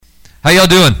How y'all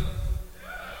doing?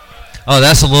 Oh,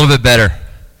 that's a little bit better.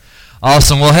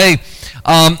 Awesome. Well, hey,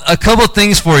 a couple of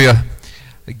things for you,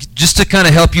 just to kind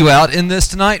of help you out in this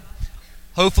tonight.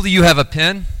 Hopefully you have a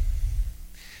pen,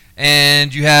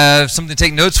 and you have something to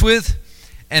take notes with,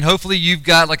 and hopefully you've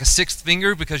got like a sixth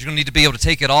finger, because you're going to need to be able to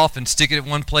take it off and stick it at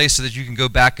one place so that you can go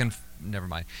back and, never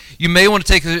mind. You may want to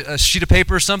take a sheet of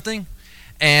paper or something.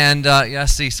 And, yeah, I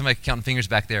see somebody counting fingers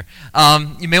back there.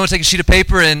 You may want to take a sheet of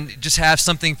paper and just have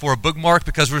something for a bookmark,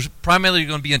 because we're primarily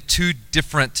going to be in two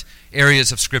different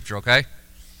areas of Scripture, okay?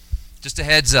 Just a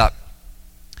heads up.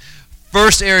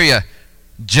 First area,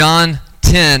 John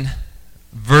 10,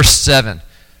 verse 7.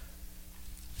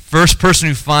 First person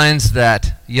who finds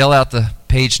that, yell out the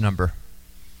page number.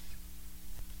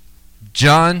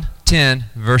 John 10,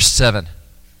 verse 7.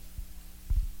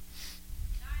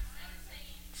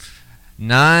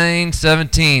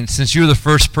 9:17. Since you were the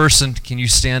first person, can you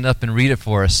stand up and read it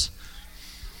for us?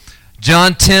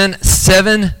 John 10,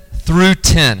 7 through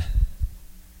 10.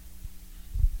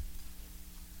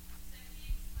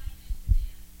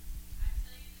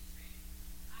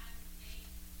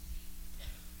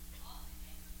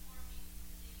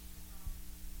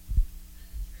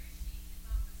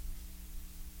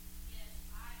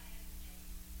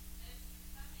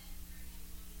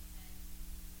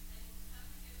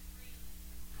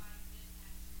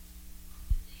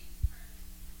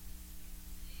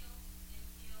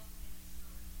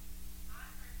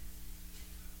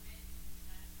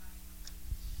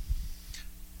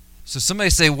 So somebody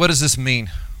say, what does this mean?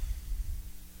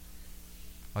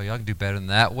 Oh, y'all can do better than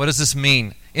that. What does this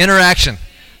mean? Interaction.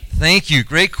 Thank you.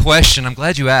 Great question. I'm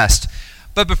glad you asked.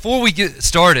 But before we get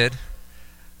started,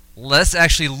 let's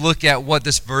actually look at what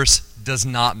this verse does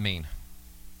not mean.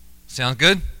 Sound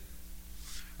good?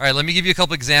 All right, let me give you a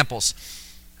couple examples.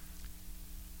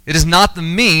 It is not the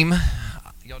meme.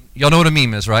 Y'all know what a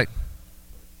meme is, right?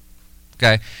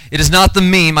 Okay. It is not the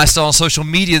meme I saw on social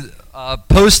media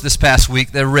post this past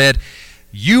week that read,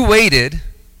 "You waited,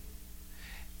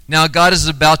 now God is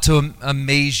about to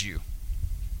amaze you."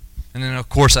 And then, of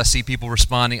course, I see people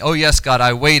responding, "Oh, yes, God,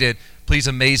 I waited. Please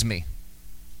amaze me."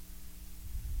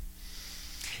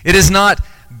 It is not,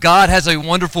 "God has a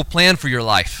wonderful plan for your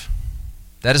life."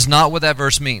 That is not what that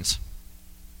verse means.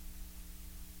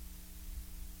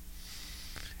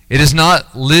 It is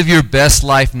not, "Live your best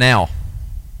life now."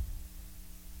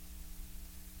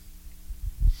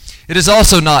 It is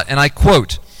also not, and I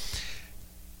quote,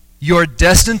 "You are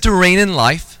destined to reign in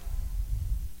life.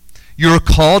 You are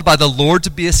called by the Lord to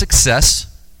be a success,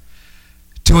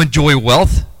 to enjoy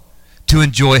wealth, to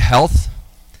enjoy health,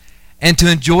 and to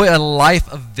enjoy a life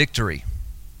of victory.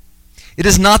 It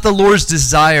is not the Lord's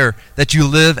desire that you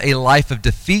live a life of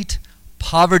defeat,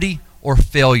 poverty, or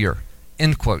failure."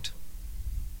 End quote.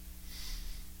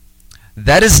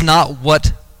 That is not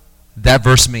what that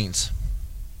verse means.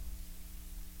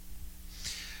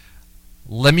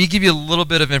 Let me give you a little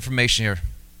bit of information here.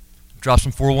 Drop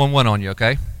some 411 on you,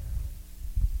 okay?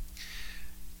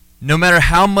 No matter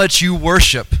how much you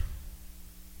worship,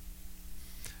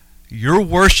 your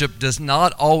worship does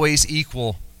not always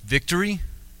equal victory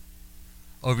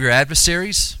over your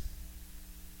adversaries.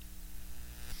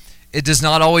 It does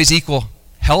not always equal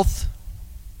health,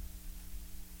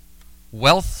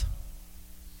 wealth,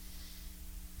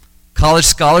 college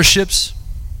scholarships,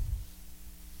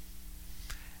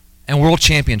 and world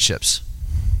championships.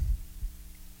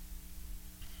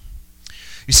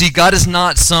 You see, God is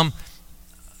not some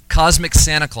cosmic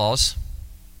Santa Claus.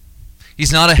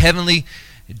 He's not a heavenly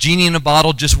genie in a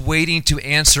bottle just waiting to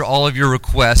answer all of your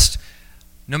requests.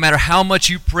 No matter how much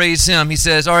you praise Him, He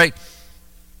says, "All right,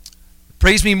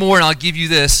 praise me more and I'll give you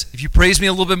this. If you praise me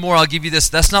a little bit more, I'll give you this."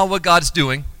 That's not what God's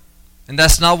doing, and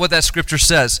that's not what that scripture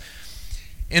says.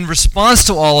 In response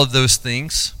to all of those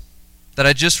things that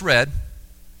I just read,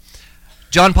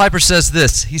 John Piper says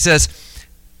this. He says,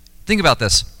 think about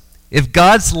this. If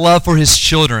God's love for His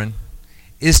children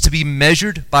is to be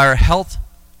measured by our health,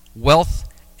 wealth,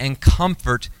 and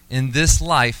comfort in this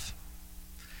life,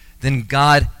 then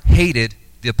God hated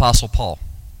the Apostle Paul.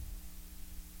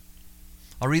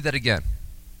 I'll read that again.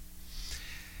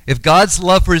 If God's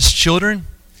love for His children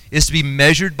is to be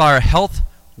measured by our health,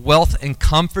 wealth, and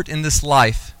comfort in this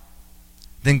life,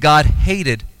 then God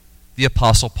hated the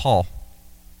Apostle Paul.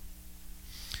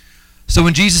 So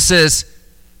when Jesus says,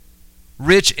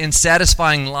 rich and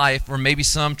satisfying life, or maybe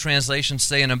some translations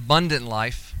say an abundant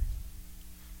life,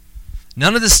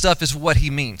 none of this stuff is what He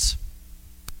means.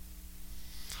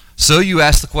 So you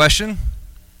ask the question,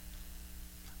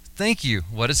 thank you,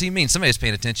 what does He mean? Somebody's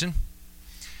paying attention.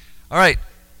 All right,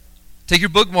 take your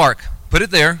bookmark, put it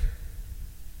there.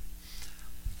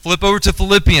 flip over to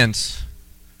Philippians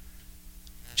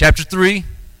chapter 3,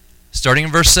 starting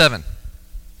in verse 7.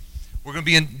 We're going to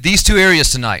be in these two areas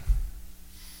tonight.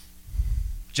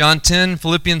 John 10,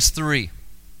 Philippians 3.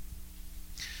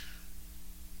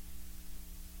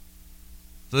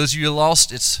 For those of you who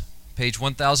lost, it's page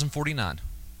 1049.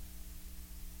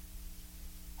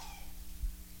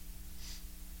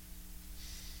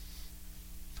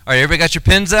 All right, everybody got your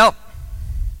pens out?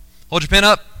 Hold your pen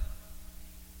up.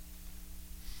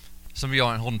 Some of you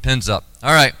aren't holding pens up.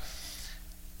 All right.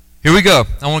 Here we go.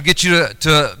 I want to get you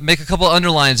to make a couple of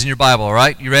underlines in your Bible, all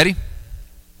right? You ready?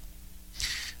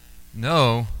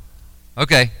 No.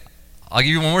 Okay. I'll give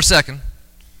you one more second.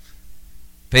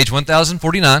 Page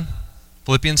 1049,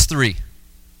 Philippians 3.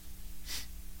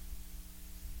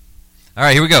 All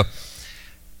right, here we go.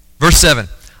 Verse 7.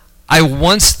 I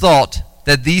once thought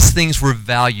that these things were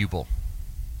valuable,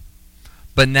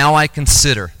 but now I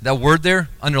consider. That word there,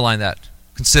 underline that.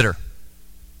 Consider.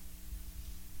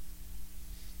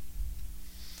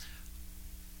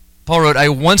 Paul wrote, I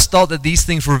once thought that these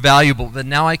things were valuable, but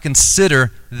now I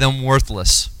consider them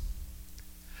worthless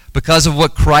because of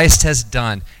what Christ has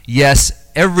done.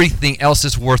 Yes, everything else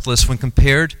is worthless when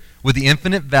compared with the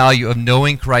infinite value of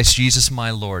knowing Christ Jesus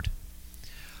my Lord.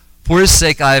 For his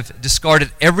sake, I've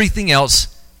discarded everything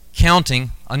else,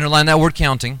 counting, underline that word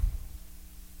counting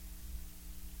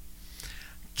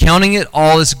it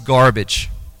all as garbage,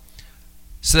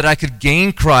 so that I could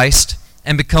gain Christ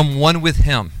and become one with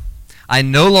him. I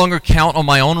no longer count on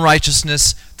my own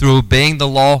righteousness through obeying the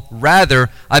law. Rather,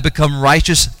 I become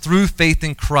righteous through faith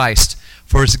in Christ.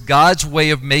 For it's God's way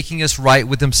of making us right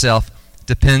with himself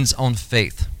depends on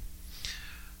faith.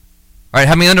 All right,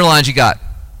 how many underlines you got?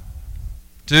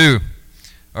 2.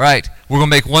 All right, we're going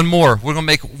to make one more. We're going to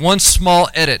make one small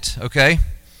edit, okay?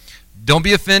 Don't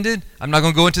be offended. I'm not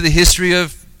going to go into the history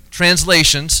of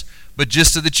translations, but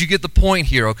just so that you get the point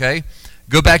here, okay?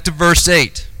 Go back to verse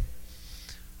 8.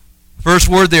 First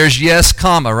word there is yes,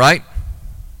 comma, right?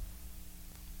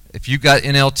 If you got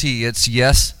NLT, it's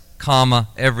yes, comma,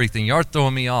 everything. You are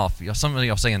throwing me off. Some of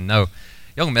y'all saying no.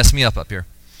 Y'all gonna mess me up here.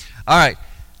 All right.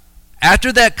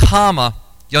 After that comma,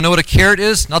 y'all know what a carrot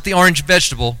is? Not the orange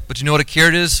vegetable, but you know what a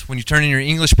carrot is when you turn in your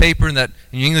English paper and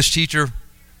your English teacher,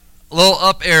 a little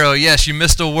up arrow. Yes, you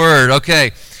missed a word.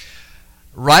 Okay.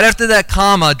 Right after that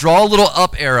comma, draw a little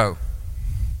up arrow.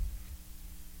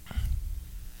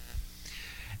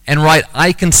 And write,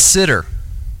 I consider.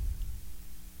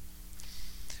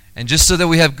 And just so that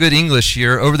we have good English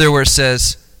here, over there where it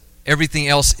says everything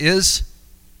else is,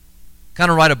 kind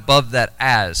of right above that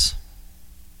as.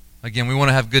 Again, we want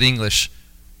to have good English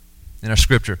in our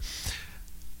scripture.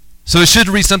 So it should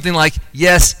read something like,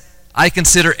 yes, I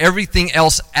consider everything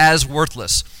else as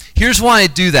worthless. Here's why I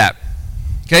do that.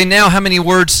 Okay, now how many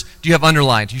words do you have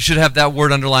underlined? You should have that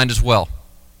word underlined as well.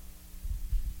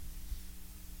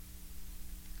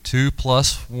 2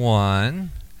 plus 1,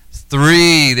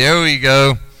 3. There we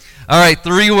go. All right,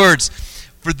 3 words.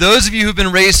 For those of you who've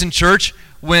been raised in church,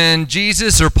 when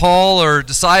Jesus or Paul or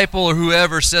disciple or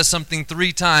whoever says something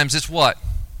 3 times, it's what?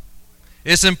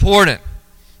 It's important.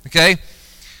 Okay?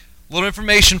 A little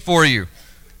information for you.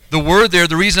 The word there,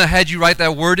 the reason I had you write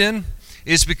that word in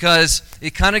is because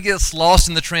it kind of gets lost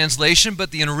in the translation,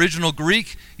 but the original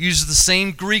Greek uses the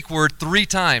same Greek word 3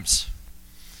 times.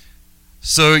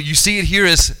 So you see it here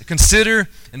as consider,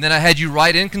 and then I had you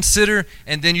write in consider,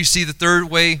 and then you see the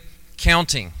third way,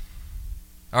 counting.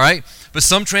 All right? But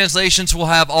some translations will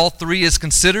have all 3 as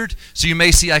considered. So you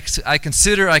may see I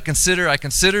consider, I consider, I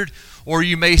considered, or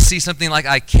you may see something like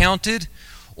I counted,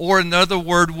 or another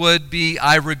word would be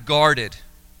I regarded.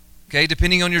 Okay,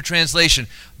 depending on your translation.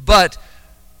 But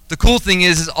the cool thing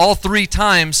is all 3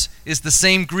 times is the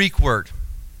same Greek word.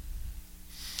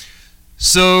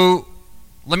 So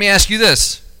let me ask you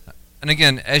this, and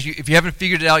again, if you haven't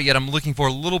figured it out yet, I'm looking for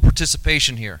a little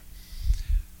participation here.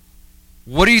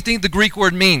 What do you think the Greek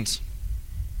word means?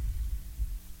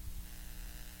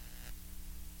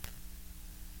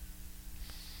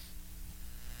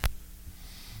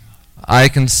 I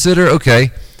consider,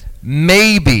 okay,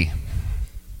 maybe.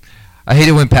 I hate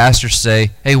it when pastors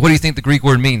say, hey, what do you think the Greek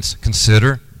word means?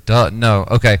 Consider? Duh, no,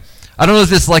 okay. I don't know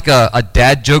if it's like a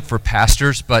dad joke for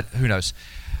pastors, but who knows.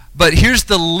 But here's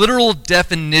the literal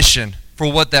definition for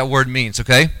what that word means,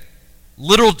 okay?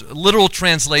 Literal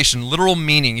translation, literal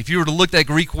meaning. If you were to look that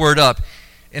Greek word up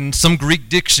in some Greek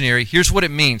dictionary, here's what it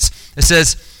means. It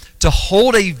says, to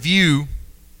hold a view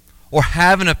or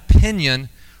have an opinion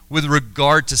with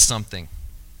regard to something.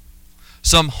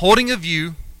 So I'm holding a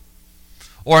view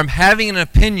or I'm having an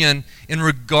opinion in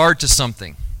regard to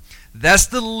something. That's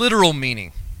the literal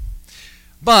meaning.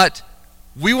 But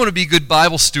we want to be good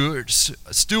Bible stewards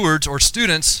or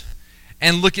students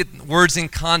and look at words in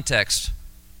context.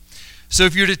 So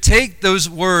if you're to take those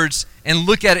words and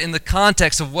look at it in the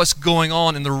context of what's going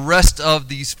on in the rest of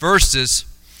these verses,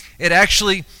 it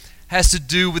actually has to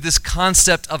do with this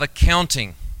concept of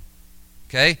accounting.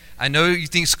 Okay? I know you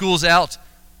think school's out.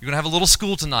 You're going to have a little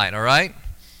school tonight, all right?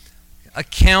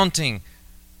 Accounting.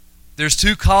 There's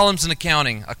two columns in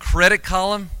accounting, a credit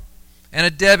column and a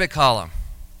debit column.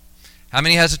 How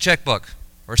many has a checkbook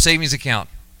or savings account?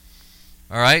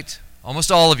 All right?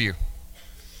 Almost all of you.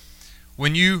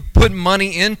 When you put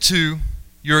money into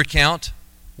your account,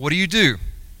 what do?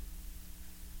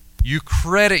 You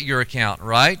credit your account,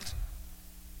 right?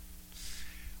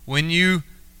 When you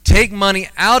take money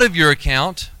out of your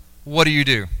account, what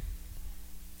do?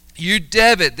 You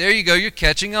debit. There you go. You're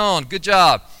catching on. Good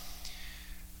job.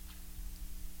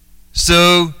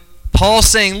 So Paul's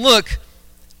saying, look,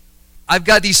 I've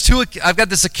got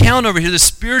this account over here, this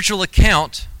spiritual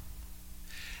account,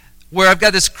 where I've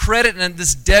got this credit and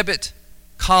this debit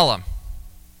column.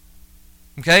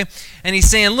 Okay? And he's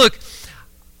saying, look,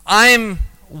 I'm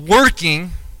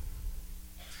working,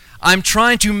 I'm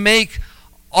trying to make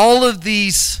all of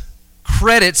these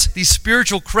credits, these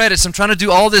spiritual credits, I'm trying to do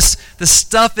all this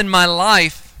stuff in my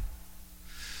life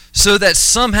so that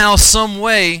somehow, some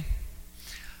way,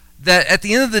 that at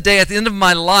the end of the day, at the end of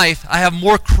my life, I have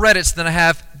more credits than I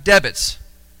have debits.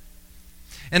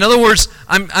 In other words,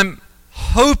 I'm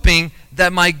hoping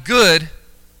that my good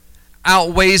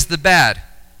outweighs the bad.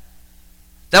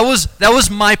 That was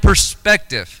my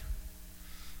perspective.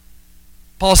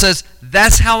 Paul says,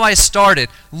 that's how I started,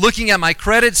 looking at my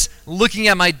credits, looking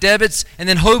at my debits, and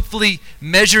then hopefully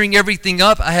measuring everything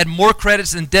up. I had more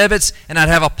credits than debits, and I'd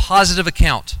have a positive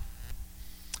account.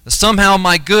 Somehow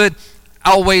my good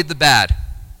outweighed the bad.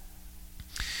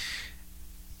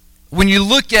 When you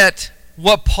look at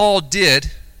what Paul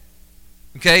did,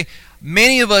 okay,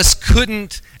 many of us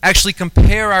couldn't actually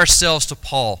compare ourselves to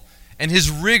Paul and his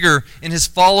rigor in his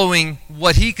following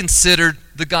what he considered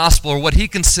the gospel or what he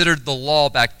considered the law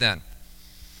back then.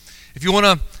 If you want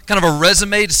a kind of a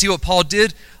resume to see what Paul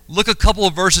did, look a couple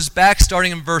of verses back,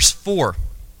 starting in verse 4.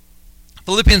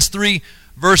 Philippians 3,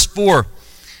 verse 4.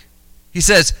 He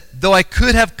says, though I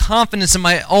could have confidence in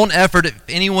my own effort if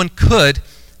anyone could,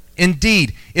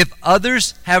 indeed, if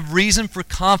others have reason for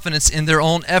confidence in their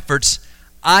own efforts,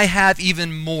 I have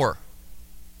even more.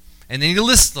 And then he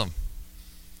lists them.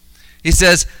 He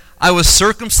says, I was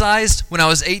circumcised when I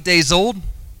was 8 days old.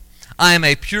 I am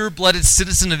a pure-blooded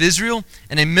citizen of Israel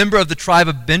and a member of the tribe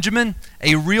of Benjamin,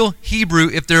 a real Hebrew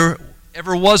if there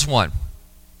ever was one.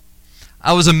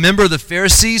 I was a member of the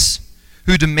Pharisees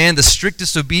who demand the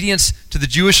strictest obedience to the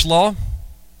Jewish law.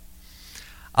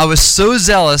 I was so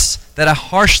zealous that I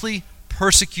harshly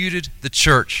persecuted the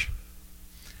church.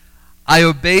 I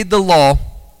obeyed the law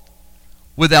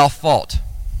without fault.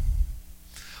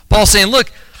 Paul's saying,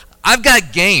 look, I've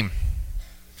got game.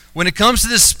 When it comes to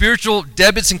this spiritual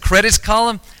debits and credits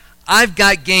column, I've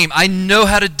got game. I know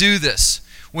how to do this.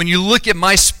 When you look at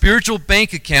my spiritual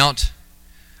bank account,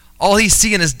 all he's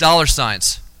seeing is dollar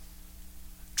signs.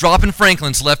 Dropping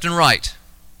Franklins left and right.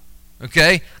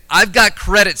 Okay? I've got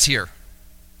credits here.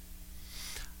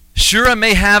 Sure, I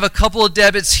may have a couple of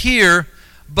debits here,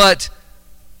 but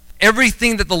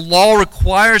everything that the law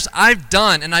requires, I've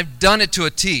done, and I've done it to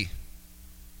a T.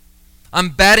 I'm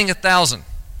batting 1,000.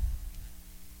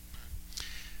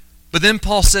 But then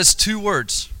Paul says two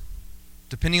words,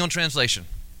 depending on translation.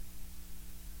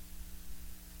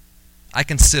 I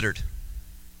considered.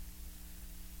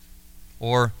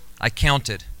 Or I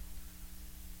counted.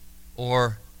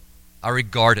 Or I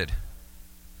regarded.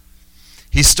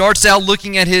 He starts out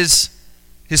looking at his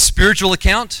spiritual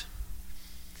account.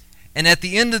 And at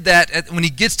the end of that, when he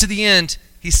gets to the end,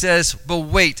 he says, but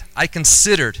wait, I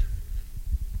considered.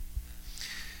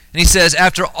 And he says,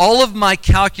 after all of my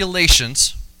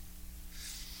calculations,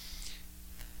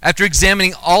 after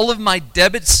examining all of my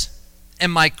debits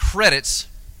and my credits,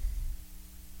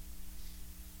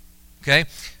 okay,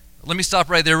 let me stop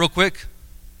right there real quick.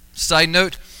 Side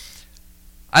note,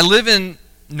 I live in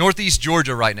Northeast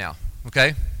Georgia right now,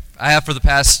 okay? I have for the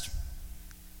past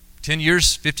 10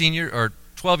 years, 15 years, or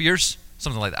 12 years,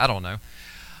 something like that, I don't know.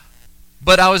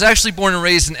 But I was actually born and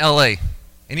raised in L.A.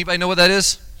 Anybody know what that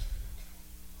is?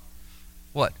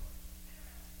 What?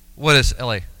 What is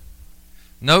L.A.?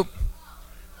 Nope.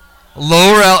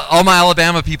 All my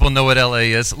Alabama people know what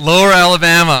L.A. is. Lower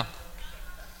Alabama.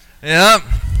 Yep.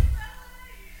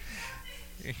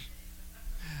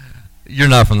 You're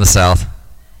not from the South.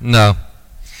 No.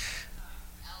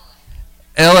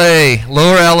 L.A.,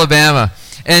 Lower Alabama.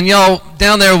 And y'all,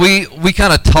 down there, we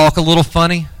kind of talk a little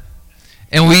funny.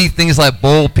 And we eat things like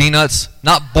boiled peanuts.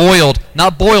 Not boiled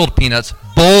peanuts,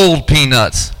 boiled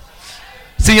peanuts.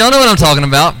 See, y'all know what I'm talking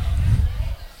about.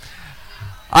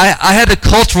 I had to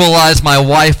culturalize my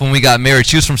wife when we got married.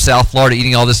 She was from South Florida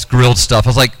eating all this grilled stuff. I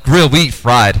was like, grilled, we eat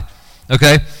fried.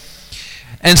 Okay?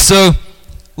 And so,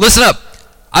 listen up.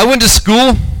 I went to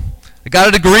school. I got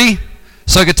a degree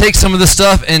so I could take some of this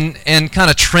stuff and kind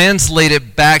of translate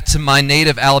it back to my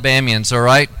native Alabamians, all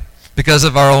right? Because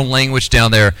of our own language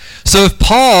down there. So if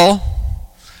Paul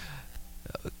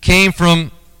came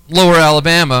from lower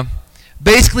Alabama,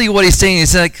 basically what he's saying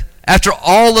is like, after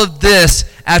all of this,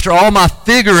 after all my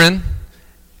figuring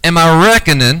and my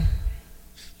reckoning,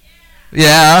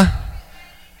 yeah,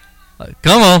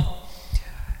 come on.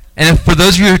 And for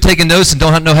those of you who are taking notes and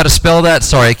don't know how to spell that,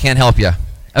 sorry, I can't help you.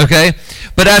 Okay?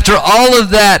 But after all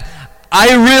of that,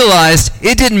 I realized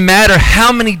it didn't matter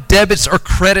how many debits or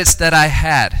credits that I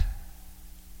had.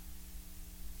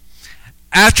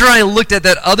 After I looked at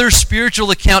that other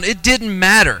spiritual account, it didn't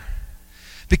matter.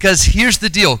 Because here's the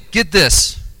deal. Get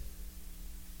this.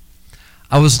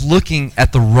 I was looking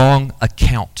at the wrong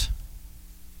account.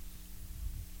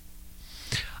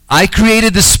 I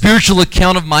created the spiritual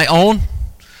account of my own,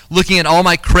 looking at all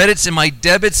my credits and my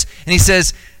debits, and he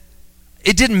says,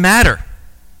 it didn't matter.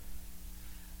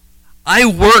 I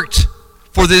worked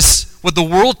for this, what the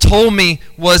world told me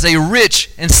was a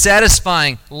rich and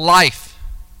satisfying life.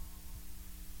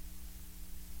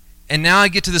 And now I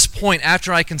get to this point,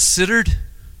 after I considered,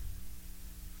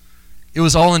 it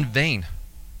was all in vain.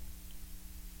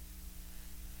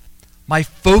 My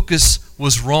focus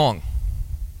was wrong.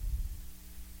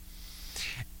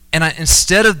 And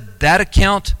instead of that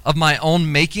account of my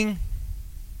own making,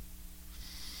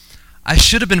 I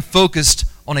should have been focused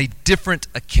on a different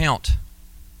account.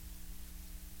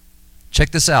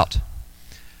 Check this out.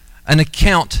 An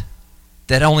account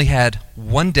that only had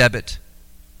one debit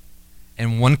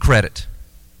and one credit.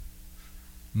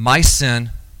 My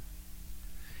sin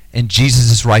and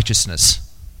Jesus'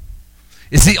 righteousness.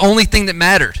 It's the only thing that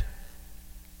mattered.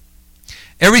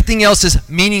 Everything else is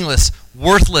meaningless,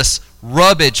 worthless,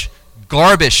 rubbish,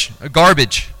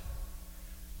 garbage.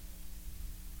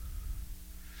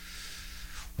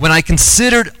 When I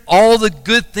considered all the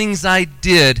good things I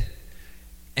did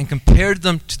and compared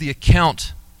them to the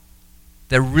account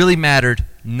that really mattered,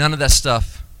 none of that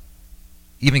stuff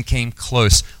even came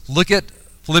close. Look at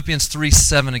Philippians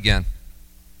 3:7 again.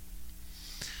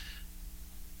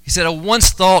 He said, I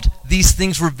once thought these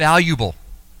things were valuable,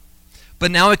 but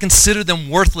now I consider them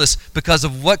worthless because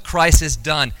of what Christ has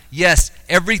done. Yes,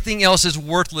 everything else is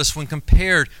worthless when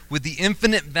compared with the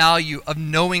infinite value of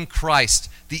knowing Christ.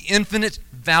 The infinite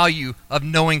value of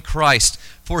knowing Christ.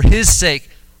 For his sake,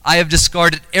 I have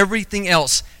discarded everything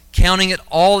else, counting it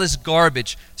all as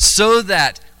garbage, so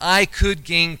that I could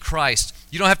gain Christ.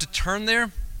 You don't have to turn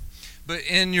there, but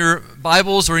in your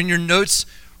Bibles or in your notes,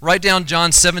 write down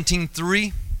John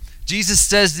 17:3. Jesus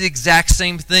says the exact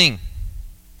same thing.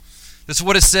 This is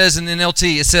what it says in the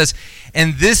NLT. It says,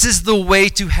 and this is the way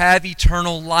to have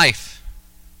eternal life,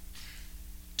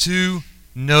 to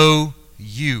know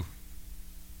you.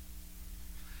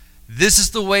 This is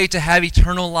the way to have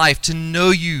eternal life, to know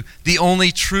you, the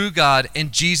only true God,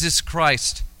 and Jesus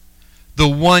Christ, the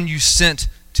one you sent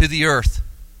to the earth.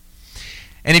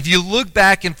 And if you look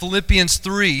back in Philippians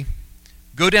 3,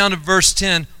 go down to verse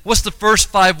 10, what's the first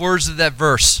 5 words of that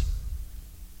verse?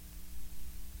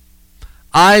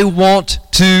 I want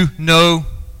to know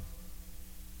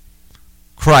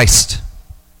Christ.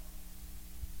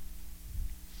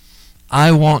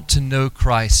 I want to know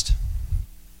Christ.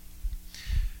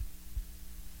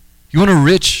 You want a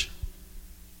rich,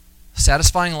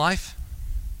 satisfying life?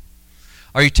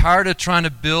 Are you tired of trying to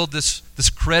build this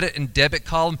credit and debit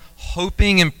column,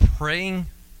 hoping and praying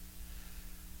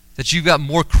that you've got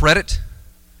more credit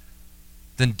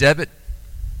than debit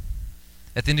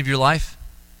at the end of your life?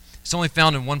 It's only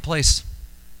found in one place.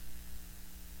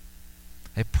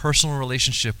 A personal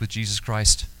relationship with Jesus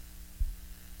Christ.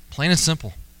 Plain and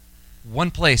simple. One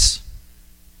place.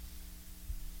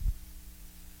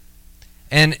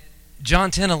 And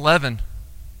John 10:11,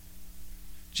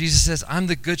 Jesus says, I'm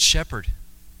the good shepherd.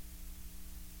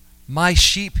 My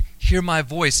sheep hear my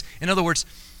voice. In other words,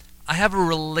 I have a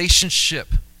relationship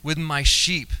with my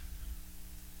sheep.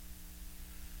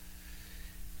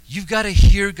 You've got to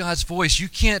hear God's voice. You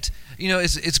can't,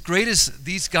 as great as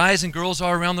these guys and girls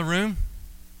are around the room,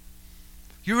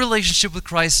 your relationship with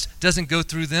Christ doesn't go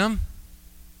through them.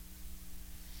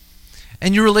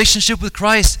 And your relationship with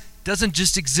Christ doesn't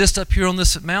just exist up here on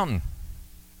this mountain.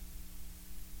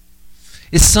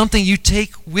 It's something you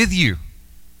take with you.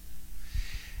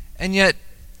 And yet,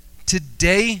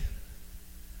 today,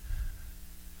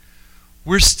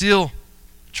 we're still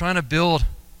trying to build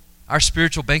our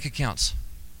spiritual bank accounts.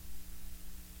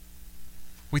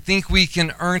 We think we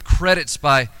can earn credits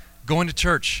by going to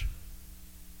church,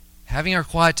 having our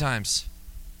quiet times,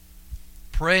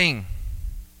 praying,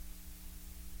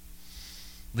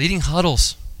 leading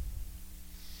huddles,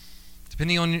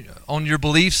 depending on your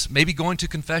beliefs, maybe going to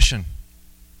confession,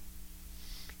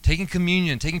 taking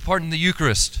communion, taking part in the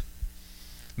Eucharist.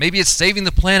 Maybe it's saving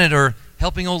the planet or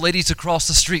helping old ladies across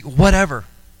the street, whatever.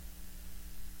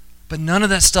 But none of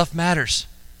that stuff matters.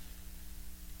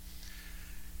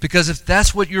 Because if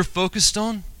that's what you're focused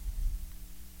on,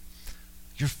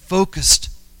 you're focused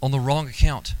on the wrong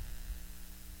account.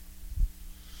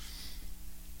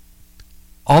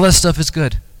 All that stuff is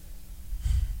good.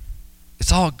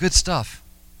 It's all good stuff.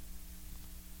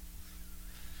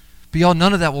 But y'all,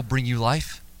 none of that will bring you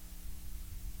life.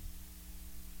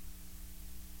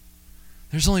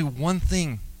 There's only one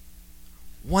thing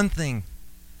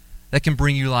that can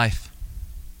bring you life.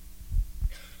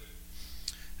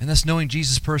 And that's knowing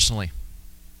Jesus personally.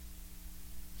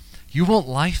 You want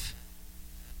life?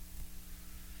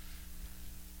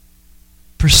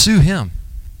 Pursue Him.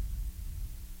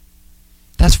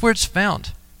 That's where it's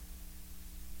found.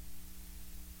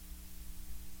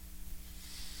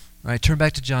 All right, turn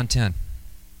back to John 10.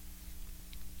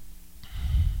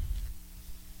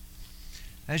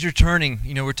 As you're turning,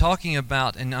 we're talking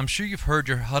about, and I'm sure you've heard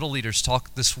your huddle leaders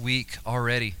talk this week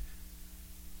already,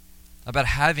 about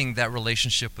having that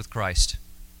relationship with Christ.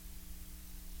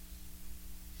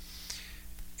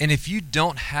 And if you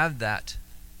don't have that,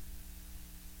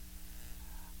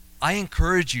 I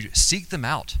encourage you to seek them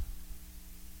out.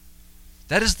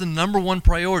 That is the number one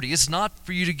priority. It's not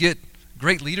for you to get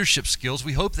great leadership skills.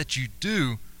 We hope that you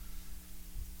do.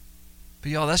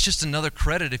 But y'all, that's just another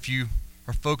credit if you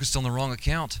are focused on the wrong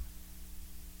account.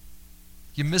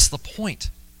 You miss the point.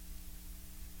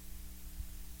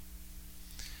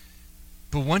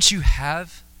 But once you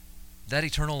have that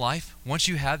eternal life, once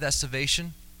you have that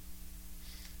salvation,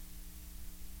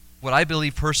 what I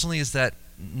believe personally is that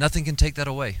nothing can take that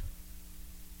away.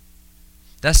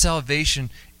 That salvation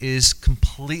is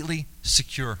completely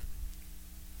secure.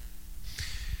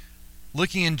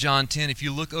 Looking in John 10, if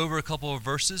you look over a couple of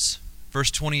verses, verse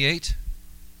 28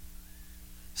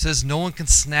 says, no one can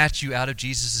snatch you out of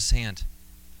Jesus' hand.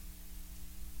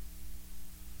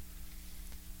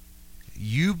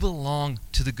 You belong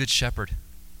to the Good Shepherd.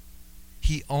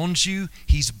 He owns you.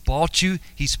 He's bought you.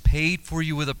 He's paid for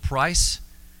you with a price.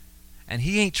 And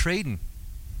He ain't trading.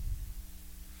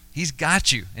 He's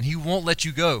got you, and He won't let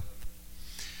you go.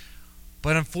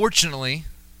 But unfortunately,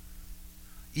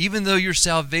 even though your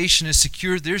salvation is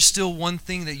secure, there's still one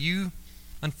thing that you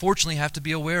unfortunately have to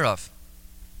be aware of.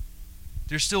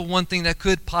 There's still one thing that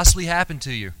could possibly happen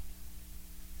to you.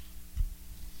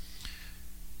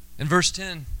 In verse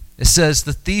 10, it says,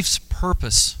 the thief's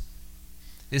purpose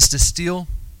is to steal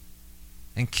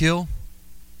and kill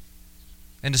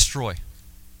and destroy.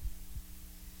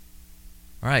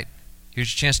 All right, here's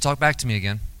your chance to talk back to me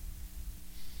again.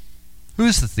 Who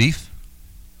is the thief?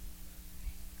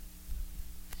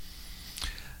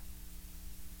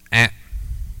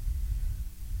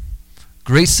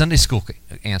 Great Sunday school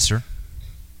answer.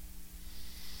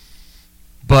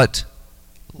 But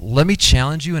let me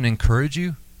challenge you and encourage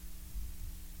you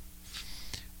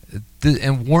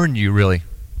and warn you, really.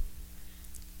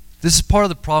 This is part of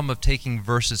the problem of taking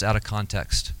verses out of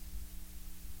context.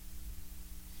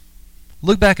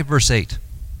 Look back at verse 8.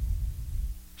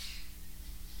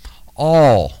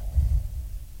 All.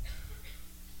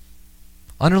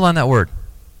 Underline that word.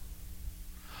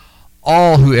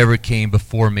 All who ever came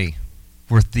before me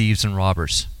were thieves and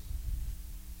robbers.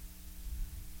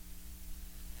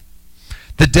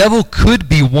 The devil could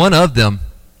be one of them,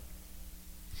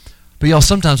 but y'all,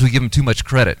 sometimes we give him too much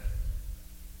credit.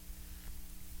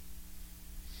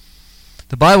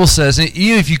 The Bible says,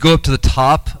 even if you go up to the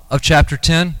top of chapter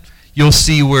 10, you'll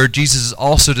see where Jesus is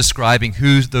also describing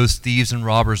who those thieves and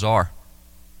robbers are.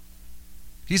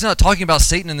 He's not talking about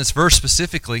Satan in this verse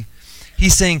specifically.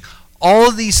 He's saying all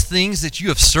of these things that you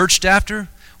have searched after,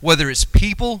 whether it's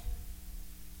people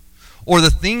or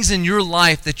the things in your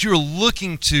life that you're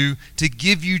looking to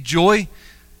give you joy,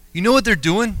 you know what they're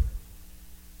doing?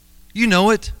 You know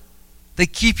it. They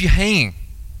keep you hanging.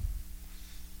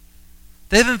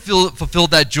 They haven't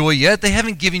fulfilled that joy yet. They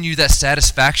haven't given you that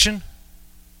satisfaction.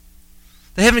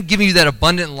 They haven't given you that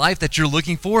abundant life that you're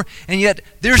looking for, and yet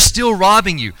they're still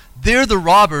robbing you. They're the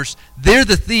robbers. They're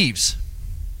the thieves.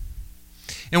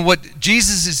 And what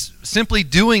Jesus is simply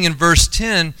doing in verse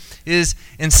 10 is,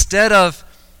 instead of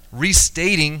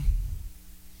restating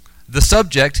the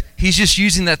subject. He's just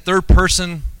using that third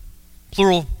person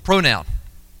plural pronoun.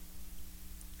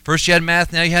 First you had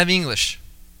math, now you have English.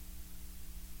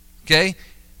 Okay?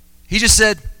 He just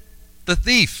said the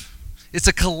thief. It's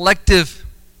a collective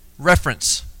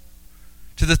reference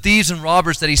to the thieves and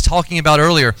robbers that he's talking about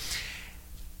earlier.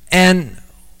 And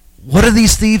what do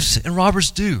these thieves and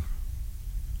robbers do?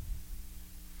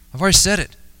 I've already said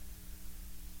it.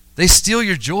 They steal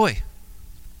your joy.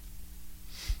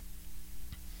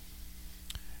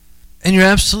 And you're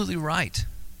absolutely right.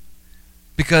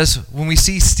 Because when we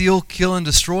see steal, kill, and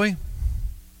destroy,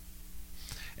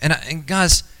 and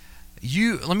guys,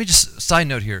 let me just side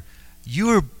note here. You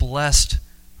are blessed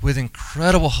with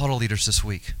incredible huddle leaders this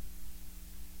week.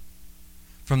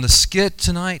 From the skit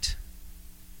tonight,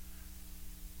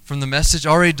 from the message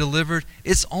already delivered,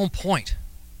 it's on point.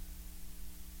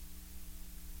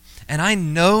 And I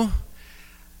know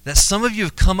that some of you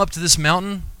have come up to this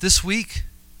mountain this week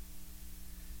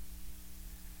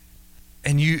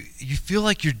and you feel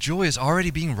like your joy is already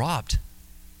being robbed.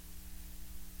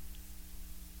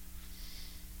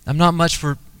 I'm not much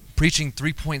for preaching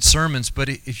 3-point sermons, but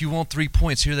if you want 3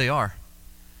 points, here they are.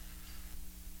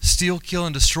 Steal, kill,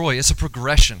 and destroy. It's a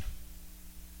progression.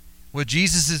 What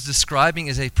Jesus is describing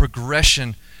is a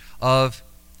progression of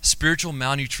spiritual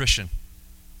malnutrition.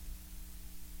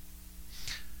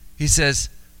 He says,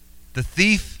 the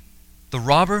thief, the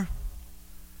robber,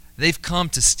 they've come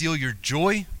to steal your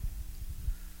joy,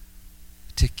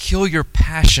 to kill your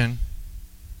passion,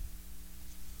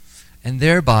 and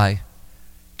thereby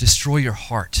destroy your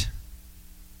heart.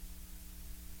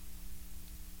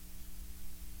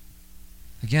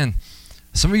 Again,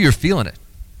 some of you are feeling it.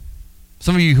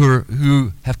 Some of you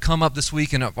who have come up this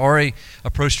week and have already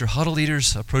approached your huddle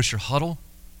leaders, approached your huddle.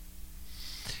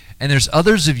 And there's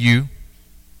others of you,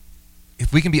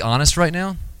 if we can be honest right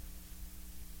now,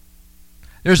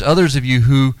 there's others of you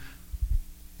who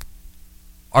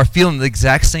are feeling the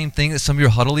exact same thing that some of your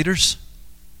huddle leaders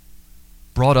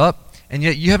brought up, and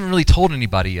yet you haven't really told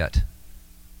anybody yet.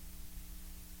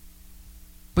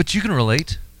 But you can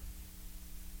relate.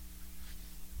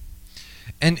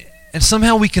 And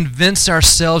somehow we convince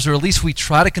ourselves, or at least we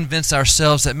try to convince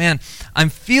ourselves that, man, I'm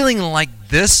feeling like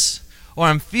this, or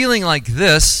I'm feeling like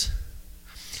this,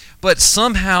 but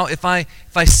somehow if I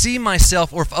see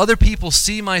myself, or if other people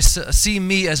see me as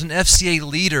an FCA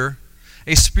leader,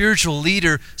 a spiritual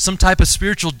leader, some type of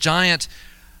spiritual giant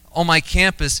on my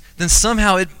campus, then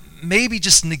somehow it maybe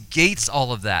just negates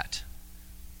all of that.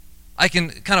 I can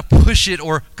kind of push it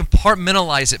or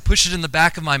compartmentalize it, push it in the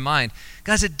back of my mind.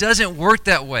 Guys, it doesn't work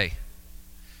that way.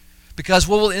 Because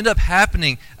what will end up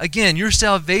happening, again, your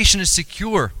salvation is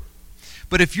secure.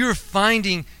 But if you're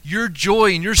finding your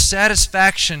joy and your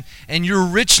satisfaction and your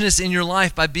richness in your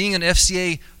life by being an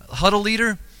FCA huddle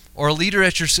leader or a leader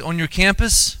on your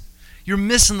campus, you're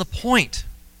missing the point.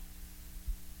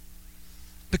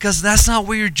 Because that's not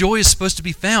where your joy is supposed to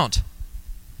be found.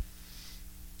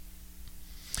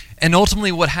 And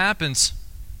ultimately what happens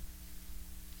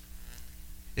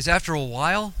is after a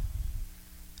while,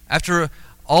 after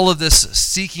all of this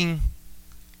seeking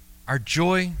our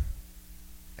joy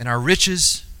and our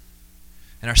riches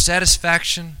and our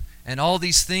satisfaction and all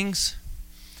these things,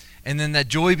 and then that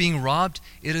joy being robbed,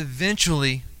 it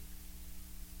eventually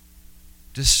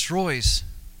destroys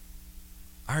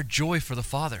our joy for the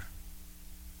Father.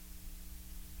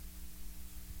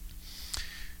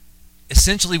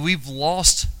 Essentially, we've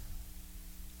lost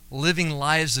living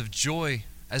lives of joy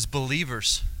as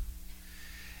believers.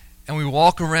 And we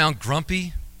walk around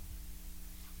grumpy,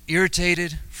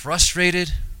 irritated,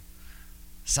 frustrated,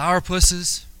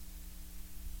 sourpusses.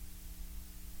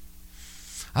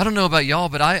 I don't know about y'all,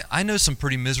 but I know some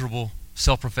pretty miserable,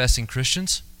 self-professing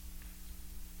Christians.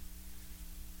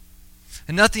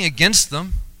 And nothing against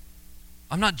them.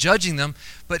 I'm not judging them,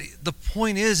 but the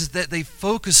point is that they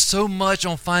focus so much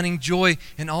on finding joy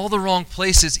in all the wrong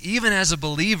places, even as a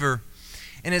believer,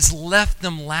 and it's left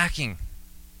them lacking.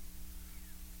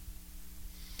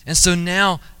 And so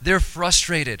now they're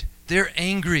frustrated, they're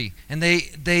angry, and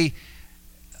they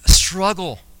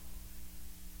struggle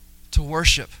to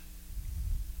worship.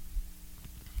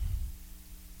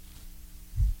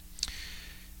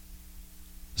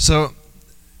 So,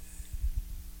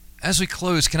 as we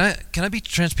close, can I be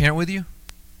transparent with you?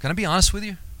 Can I be honest with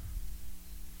you?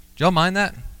 Do y'all mind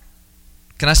that?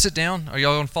 Can I sit down? Are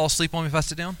y'all going to fall asleep on me if I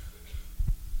sit down?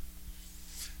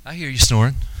 I hear you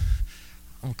snoring.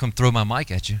 I'm going to come throw my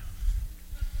mic at you.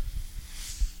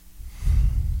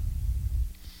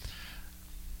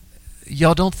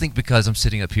 Y'all don't think because I'm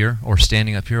sitting up here or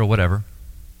standing up here or whatever.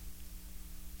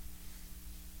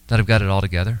 that I've got it all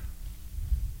together.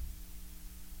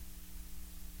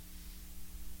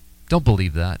 Don't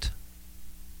believe that.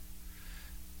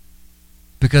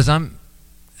 Because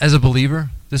as a believer,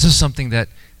 this is something that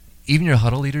even your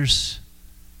huddle leaders,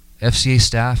 FCA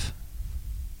staff,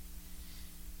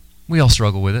 we all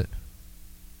struggle with it.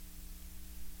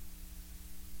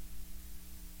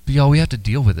 But y'all, we have to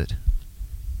deal with it.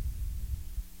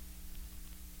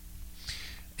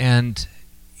 And,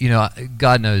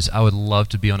 God knows I would love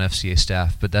to be on FCA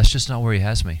staff, but that's just not where He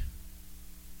has me.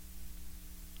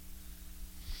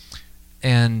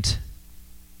 And,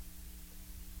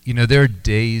 there are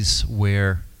days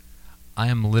where I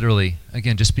am literally,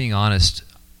 again, just being honest,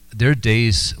 there are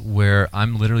days where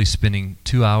I'm literally spending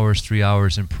 2 hours, 3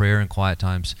 hours in prayer and quiet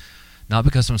times, not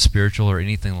because I'm spiritual or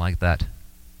anything like that.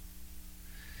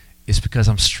 It's because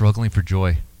I'm struggling for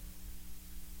joy.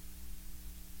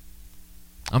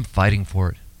 I'm fighting for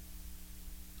it.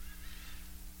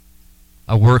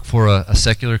 I work for a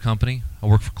secular company. I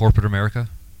work for corporate America.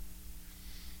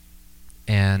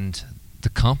 And the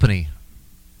company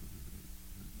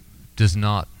does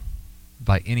not,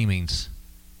 by any means,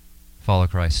 follow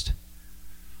Christ.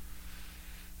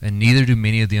 And neither do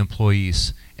many of the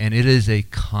employees. And it is a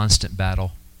constant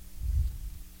battle.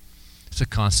 It's a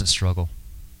constant struggle.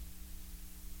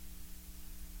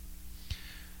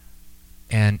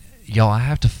 And y'all, I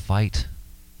have to fight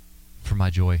for my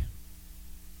joy.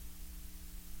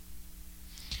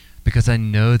 Because I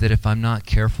know that if I'm not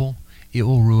careful, it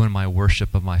will ruin my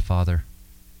worship of my Father.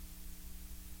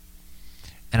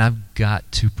 And I've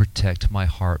got to protect my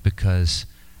heart because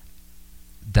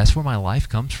that's where my life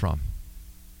comes from.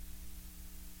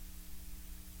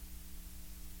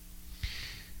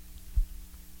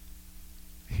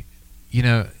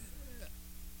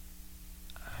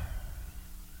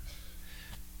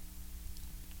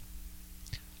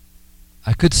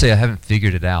 I could say I haven't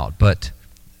figured it out, but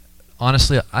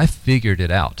honestly, I figured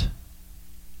it out.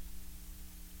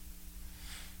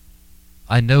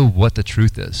 I know what the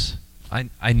truth is.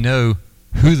 I know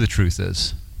who the truth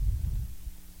is.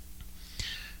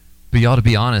 But y'all, to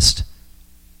be honest,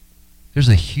 there's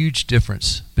a huge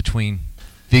difference between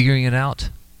figuring it out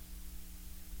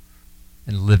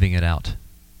and living it out.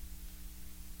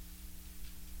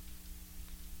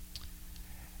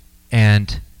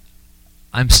 And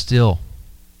I'm still,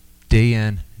 day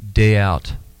in, day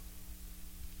out,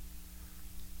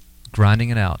 grinding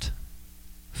it out,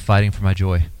 fighting for my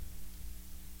joy.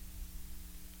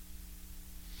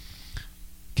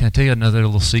 Can I tell you another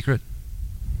little secret?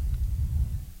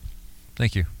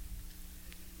 Thank you.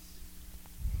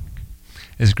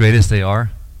 As great as they are,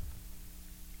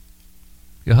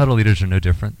 your huddle leaders are no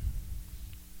different.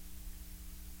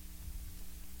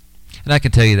 And I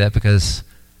can tell you that because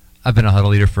I've been a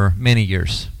huddle leader for many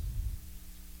years.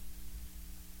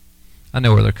 I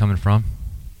know where they're coming from.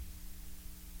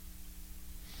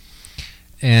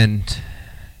 And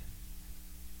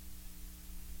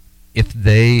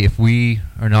if we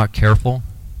are not careful,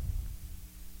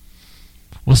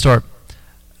 we'll start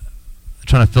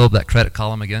trying to fill up that credit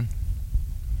column again.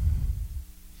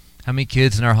 How many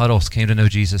kids in our huddles came to know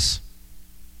Jesus?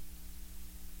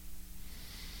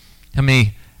 How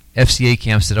many FCA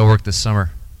camps did I work this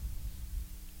summer?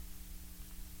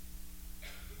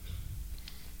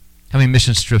 How many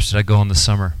mission trips did I go on this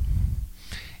summer?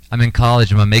 I'm in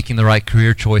college. Am I making the right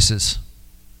career choices?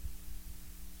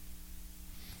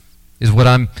 Is what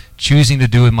I'm choosing to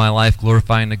do in my life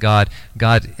glorifying to God?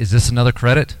 God, is this another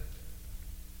credit?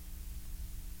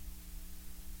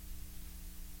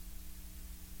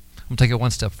 I'm going to take it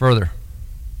one step further.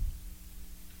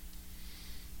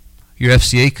 Your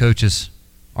FCA coaches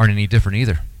aren't any different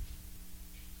either.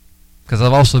 Because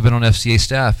I've also been on FCA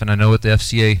staff and I know what the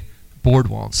FCA board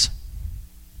wants.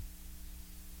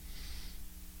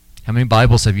 How many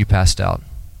Bibles have you passed out?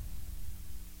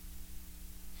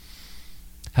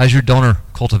 How's your donor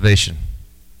cultivation?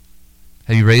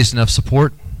 Have you raised enough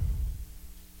support?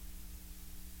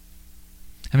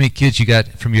 How many kids you got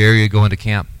from your area going to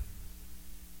camp?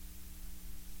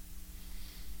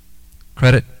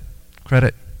 Credit,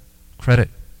 credit, credit,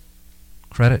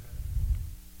 credit.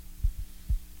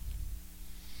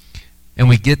 And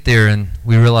we get there and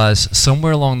we realize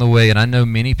somewhere along the way, and I know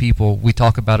many people, we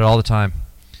talk about it all the time,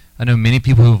 I know many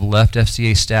people who have left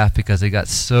FCA staff because they got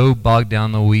so bogged down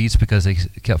in the weeds because they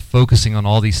kept focusing on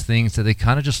all these things that they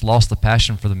kind of just lost the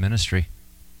passion for the ministry.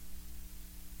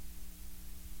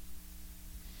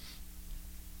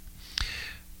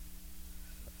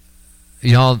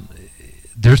 Y'all,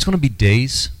 there's going to be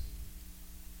days,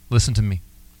 listen to me,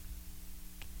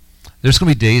 there's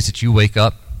going to be days that you wake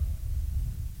up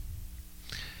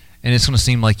and it's going to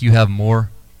seem like you have more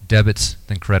debits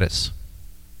than credits.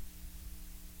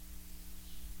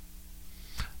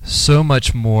 So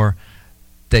much more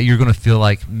that you're going to feel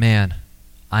like, man,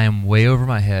 I am way over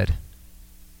my head.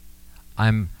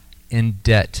 I'm in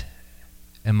debt,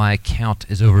 and my account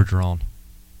is overdrawn.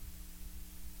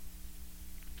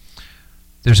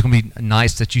 There's going to be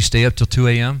nights that you stay up till 2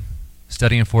 a.m.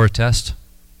 studying for a test.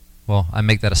 Well, I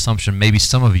make that assumption. Maybe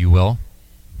some of you will.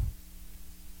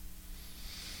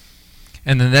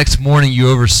 And the next morning you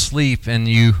oversleep and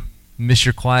you miss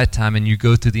your quiet time and you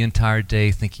go through the entire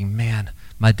day thinking, man,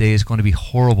 my day is going to be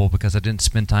horrible because I didn't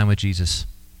spend time with Jesus.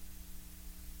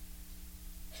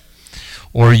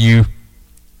 Or you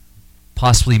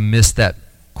possibly miss that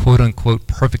quote-unquote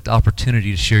perfect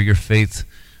opportunity to share your faith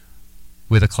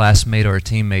with a classmate or a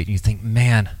teammate, and you think,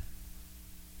 man,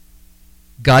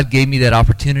 God gave me that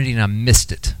opportunity and I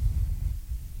missed it.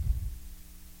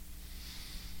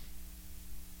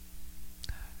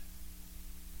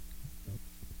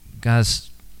 Guys,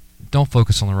 don't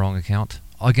focus on the wrong account.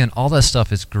 Again, all that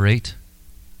stuff is great,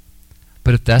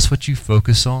 but if that's what you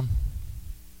focus on,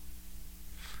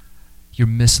 you're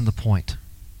missing the point.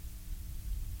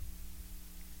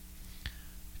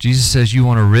 Jesus says you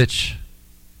want a rich,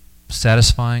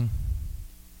 satisfying,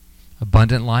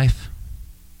 abundant life.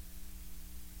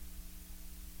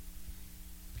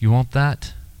 You want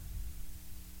that?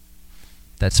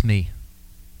 That's me.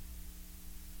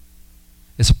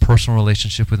 It's a personal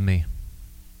relationship with me.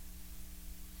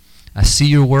 I see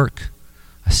your work.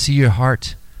 I see your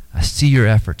heart. I see your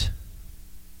effort.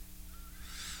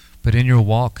 But in your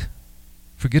walk,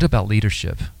 forget about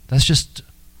leadership. That's just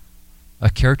a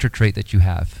character trait that you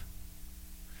have.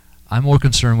 I'm more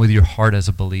concerned with your heart as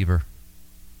a believer.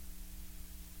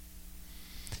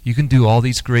 You can do all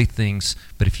these great things,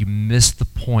 but if you miss the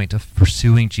point of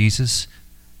pursuing Jesus,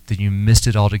 then you missed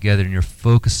it altogether and you're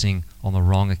focusing on the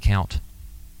wrong account.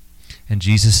 And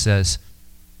Jesus says,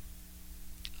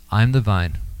 I'm the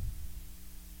vine.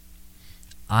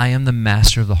 I am the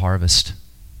master of the harvest.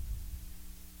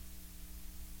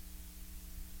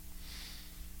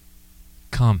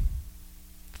 Come.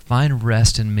 Find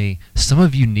rest in me. Some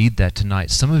of you need that tonight.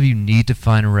 Some of you need to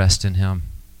find rest in Him.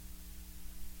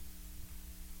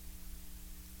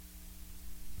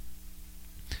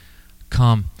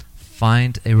 Come,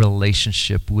 find a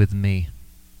relationship with me.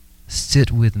 Sit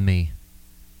with me.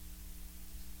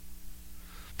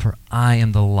 For I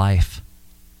am the life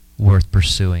worth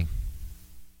pursuing.